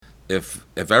if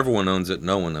everyone owns it,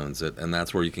 no one owns it, and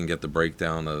that's where you can get the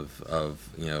breakdown of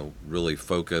really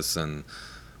focus and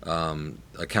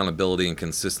accountability and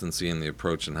consistency in the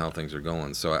approach and how things are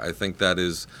going. So I think that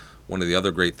is one of the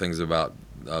other great things about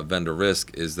vendor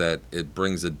risk, is that it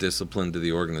brings a discipline to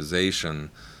the organization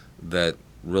that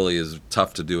really is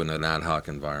tough to do in an ad hoc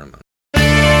environment.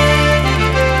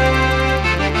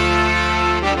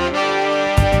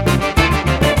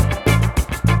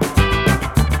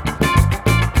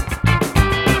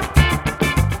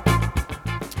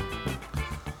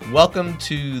 Welcome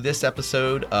to this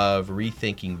episode of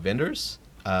Rethinking Vendors.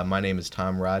 My name is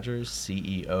Tom Rogers,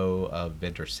 CEO of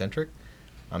VendorCentric.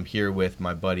 I'm here with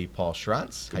my buddy Paul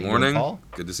Schrantz. Good morning, Paul.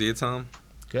 Good to see you, Tom.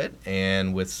 Good.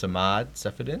 And with Samad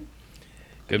Sefadin.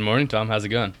 Good morning, Tom. How's it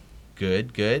going?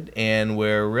 Good. And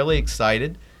we're really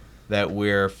excited that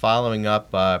we're following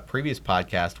up a previous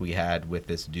podcast we had with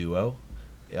this duo.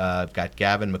 I've got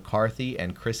Gavin McCarthy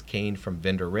and Chris Kane from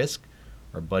VendorRisk,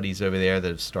 our buddies over there that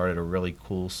have started a really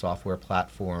cool software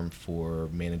platform for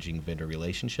managing vendor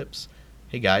relationships.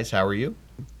 Hey guys, how are you?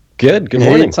 Good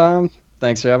morning, Tom.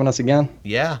 Thanks for having us again.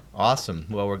 Yeah, awesome.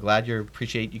 Well, we're glad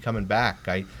appreciate you coming back.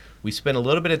 We spent a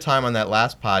little bit of time on that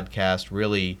last podcast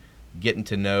really getting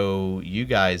to know you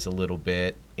guys a little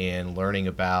bit and learning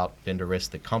about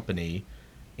VendorRisk, the company,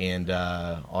 and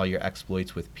all your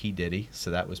exploits with P. Diddy.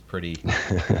 So that was pretty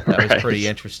pretty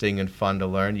interesting and fun to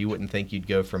learn. You wouldn't think you'd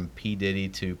go from P. Diddy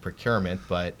to procurement,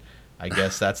 but I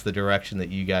guess that's the direction that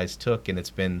you guys took, and it's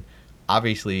been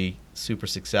obviously super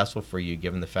successful for you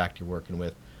given the fact you're working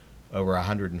with over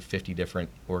 150 different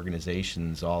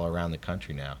organizations all around the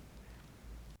country now.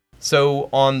 So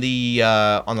on the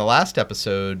last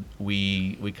episode,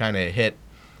 we kind of hit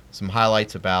some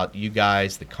highlights about you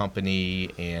guys, the company,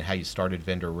 and how you started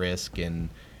VendorRisk,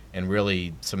 and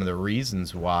really some of the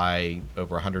reasons why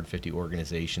over 150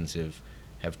 organizations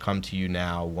have come to you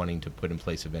now wanting to put in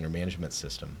place a vendor management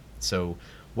system. So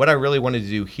what I really wanted to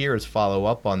do here is follow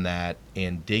up on that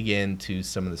and dig into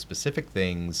some of the specific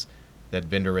things that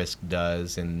VendorRisk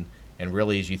does, and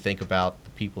really as you think about the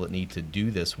people that need to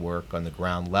do this work on the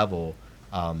ground level,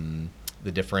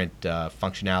 the different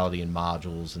functionality and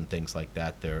modules and things like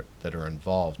that that are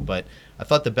involved. But I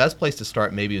thought the best place to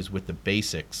start maybe is with the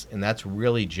basics, and that's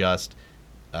really just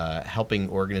helping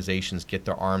organizations get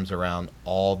their arms around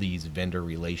all these vendor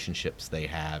relationships they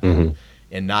have,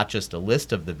 and not just a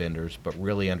list of the vendors, but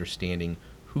really understanding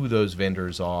who those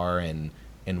vendors are and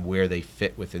where they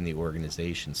fit within the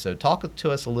organization. So talk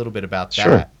to us a little bit about that.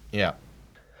 Sure. Yeah.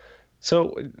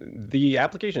 So the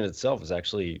application itself is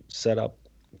actually set up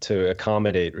to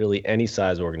accommodate really any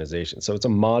size organization. So it's a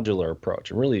modular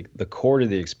approach. And really the core to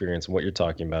the experience and what you're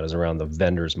talking about is around the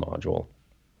vendors module.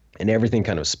 And everything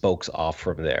kind of spokes off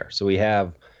from there. So we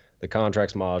have the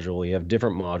contracts module, we have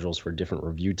different modules for different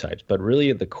review types, but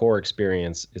really the core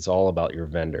experience is all about your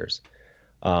vendors.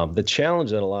 The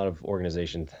challenge that a lot of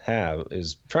organizations have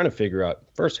is trying to figure out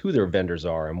first who their vendors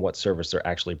are and what service they're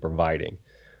actually providing.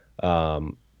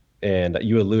 And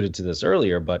you alluded to this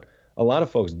earlier, but a lot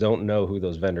of folks don't know who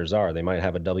those vendors are. They might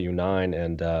have a W-9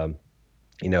 and,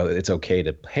 it's okay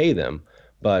to pay them.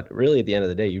 But really, at the end of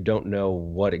the day, you don't know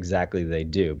what exactly they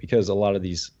do, because a lot of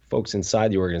these folks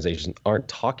inside the organization aren't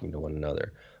talking to one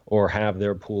another or have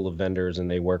their pool of vendors and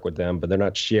they work with them, but they're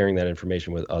not sharing that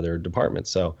information with other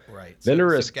departments. So right.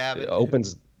 VendorRisk Gavin,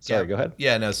 Sorry, go ahead.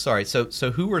 Yeah, no, sorry. So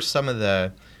who are some of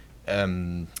the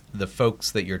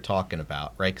folks that you're talking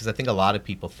about, right? Because I think a lot of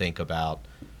people think about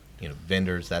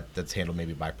vendors that's handled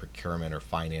maybe by procurement or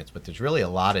finance, but there's really a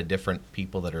lot of different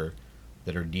people that are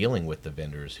dealing with the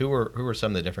vendors. Who are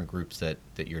some of the different groups that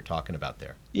you're talking about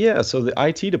there? Yeah, so the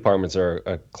IT departments are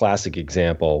a classic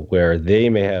example where they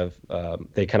may have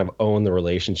they kind of own the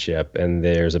relationship, and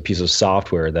there's a piece of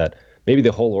software that maybe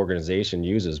the whole organization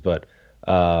uses, but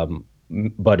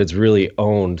it's really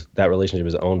owned. That relationship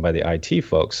is owned by the IT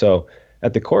folks. So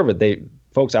at the core of it,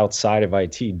 folks outside of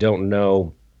IT don't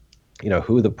know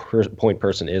who the point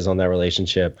person is on that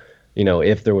relationship.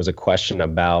 If there was a question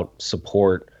about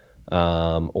support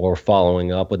or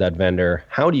following up with that vendor,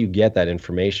 how do you get that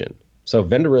information? So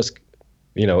VendorRisk,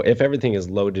 if everything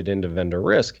is loaded into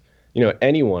VendorRisk,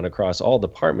 anyone across all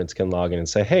departments can log in and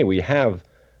say, hey, we have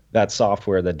that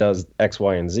software that does X,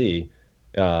 Y, and Z.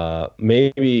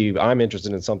 Maybe I'm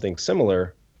interested in something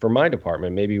similar for my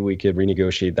department. Maybe we could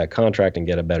renegotiate that contract and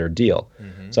get a better deal.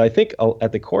 Mm-hmm. So I think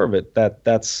at the core of it,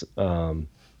 that's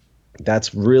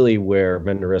really where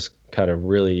VendorRisk kind of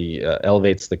really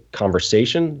elevates the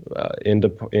conversation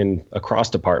in across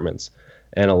departments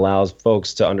and allows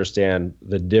folks to understand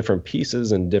the different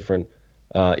pieces and different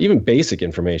even basic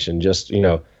information. Just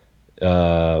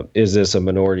is this a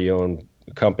minority-owned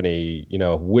company,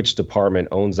 which department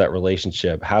owns that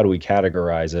relationship? How do we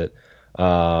categorize it?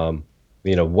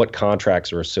 What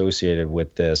contracts are associated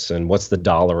with this, and what's the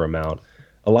dollar amount?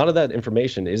 A lot of that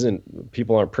information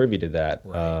people aren't privy to that.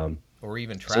 Right. Or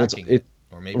even So tracking it,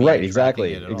 or maybe right, even tracking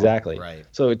exactly, it at all. exactly. Right.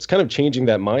 So it's kind of changing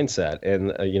that mindset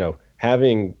and,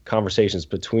 having conversations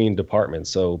between departments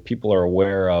so people are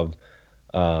aware of,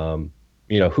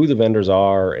 who the vendors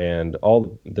are and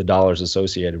all the dollars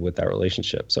associated with that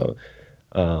relationship. So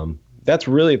that's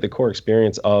really the core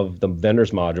experience of the vendors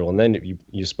module. And then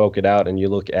you spoke it out and you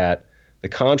look at the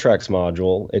contracts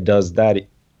module, it does that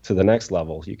to the next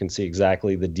level. You can see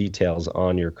exactly the details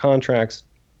on your contracts,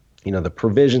 the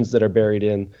provisions that are buried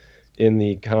in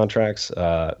the contracts,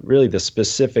 really the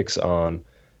specifics on,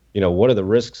 what are the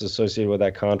risks associated with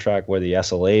that contract, what are the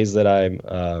SLAs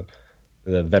that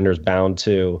the vendor's bound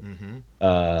to.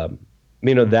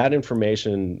 That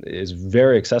information is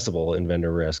very accessible in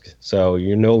VendorRisk. So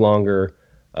you're no longer,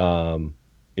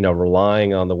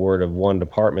 relying on the word of one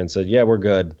department said, yeah, we're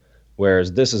good.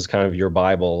 Whereas this is kind of your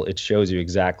Bible. It shows you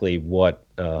exactly what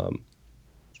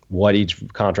each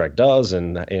contract does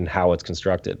and how it's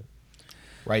constructed.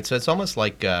 Right. So it's almost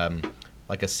like a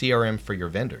CRM for your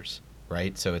vendors,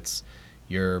 right? So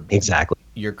Exactly.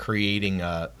 you're creating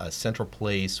a central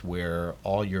place where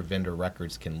all your vendor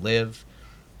records can live.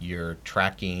 You're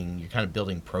kind of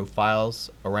building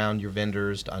profiles around your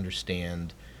vendors to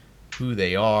understand who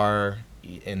they are.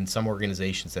 In some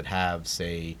organizations that have,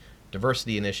 say,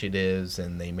 diversity initiatives,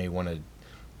 and they may want to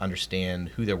understand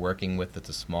who they're working with that's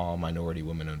a small minority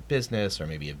woman-owned business or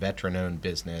maybe a veteran-owned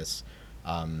business.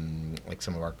 Like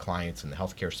some of our clients in the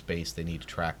healthcare space, they need to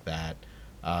track that.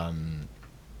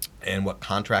 And what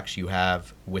contracts you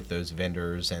have with those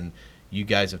vendors. And you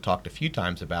guys have talked a few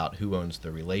times about who owns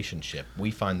the relationship.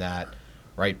 We find that,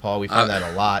 right, Paul? We find that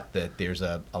a lot, that there's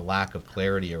a lack of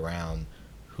clarity around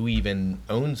who even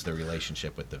owns the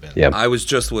relationship with the vendor. Yep. I was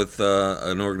just with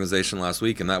an organization last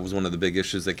week, and that was one of the big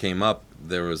issues that came up.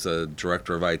 There was a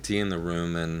director of IT in the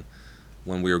room, and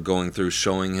when we were going through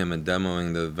showing him and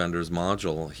demoing the vendor's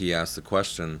module, he asked the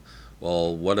question,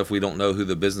 well, what if we don't know who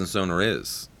the business owner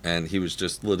is? And he was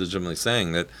just legitimately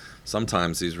saying that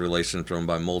sometimes these relations are owned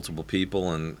by multiple people,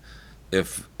 and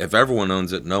if everyone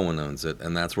owns it, no one owns it.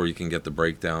 And that's where you can get the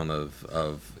breakdown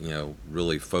of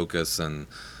really focus and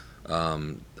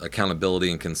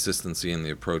accountability and consistency in the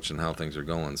approach and how things are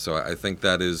going. So I think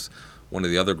that is one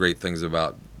of the other great things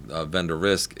about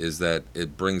VendorRisk, is that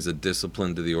it brings a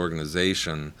discipline to the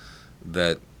organization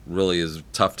that really is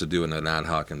tough to do in an ad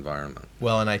hoc environment.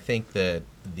 Well, and I think that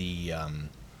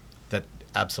that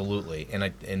absolutely,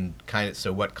 and kind of,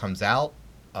 so what comes out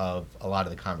of a lot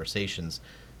of the conversations.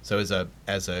 So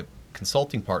as a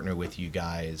consulting partner with you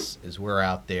guys, as we're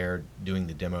out there doing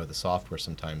the demo of the software,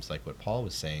 sometimes like what Paul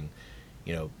was saying,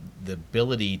 the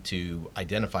ability to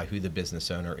identify who the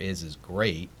business owner is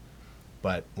great,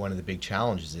 but one of the big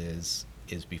challenges is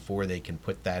before they can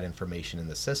put that information in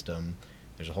the system,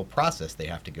 there's a whole process they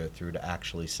have to go through to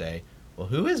actually say, well,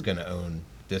 who is going to own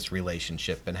this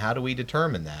relationship, and how do we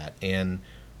determine that, and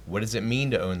what does it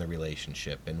mean to own the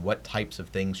relationship, and what types of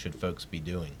things should folks be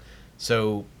doing?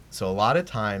 So a lot of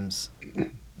times,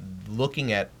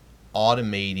 looking at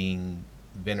automating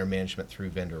vendor management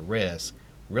through VendorRisk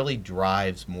really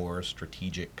drives more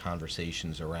strategic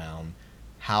conversations around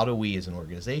how do we as an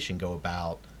organization go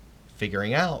about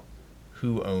figuring out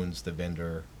who owns the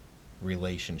vendor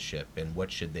relationship and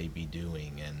what should they be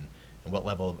doing, and what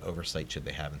level of oversight should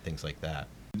they have, and things like that.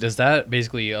 Does that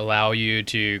basically allow you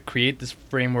to create this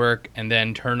framework and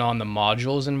then turn on the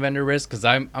modules in VendorRisk? Because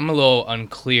I'm a little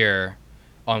unclear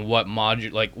on what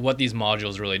these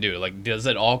modules really do. Like, does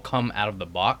it all come out of the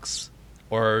box,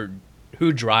 or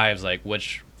who drives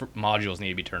which modules need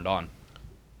to be turned on?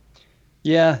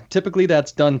 Yeah, typically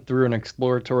that's done through an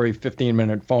exploratory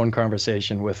 15-minute phone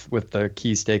conversation with the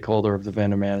key stakeholder of the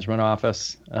vendor management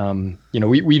office.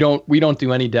 We don't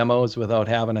do any demos without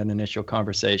having an initial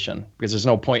conversation, because there's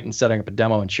no point in setting up a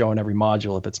demo and showing every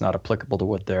module if it's not applicable to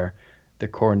what their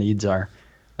core needs are.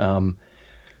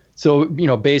 So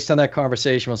based on that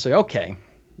conversation, we'll say, okay,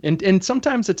 and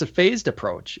sometimes it's a phased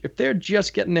approach. If they're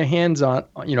just getting their hands on,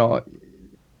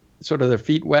 sort of their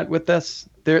feet wet with this,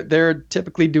 they're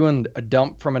typically doing a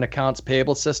dump from an accounts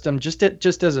payable system just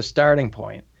as a starting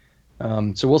point.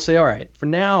 So we'll say, all right, for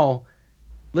now,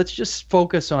 let's just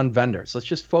focus on vendors. Let's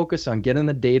just focus on getting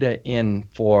the data in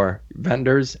for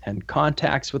vendors and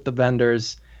contacts with the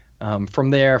vendors.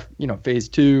 From there, phase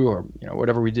 2 or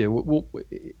whatever we do,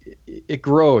 it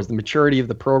grows. The maturity of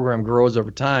the program grows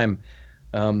over time.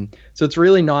 So it's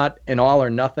really not an all or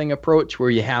nothing approach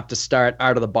where you have to start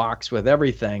out of the box with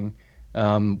everything.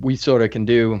 We sort of can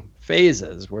do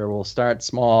phases where we'll start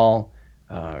small,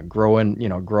 grow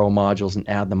modules and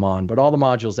add them on. But all the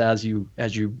modules, as you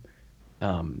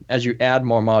add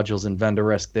more modules in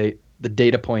VendorRisk, the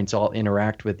data points all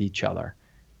interact with each other.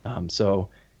 So,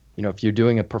 if you're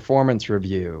doing a performance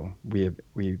review, we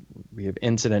have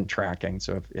incident tracking.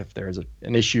 So if there's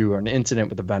an issue or an incident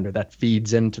with the vendor, that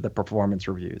feeds into the performance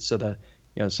reviews. So the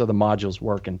modules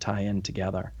work and tie in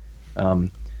together.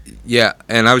 Yeah,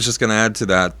 and I was just going to add to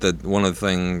that one of the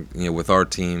things, with our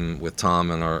team, with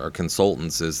Tom and our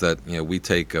consultants, is that we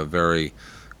take a very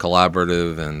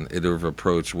collaborative and iterative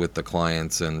approach with the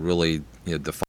clients and really define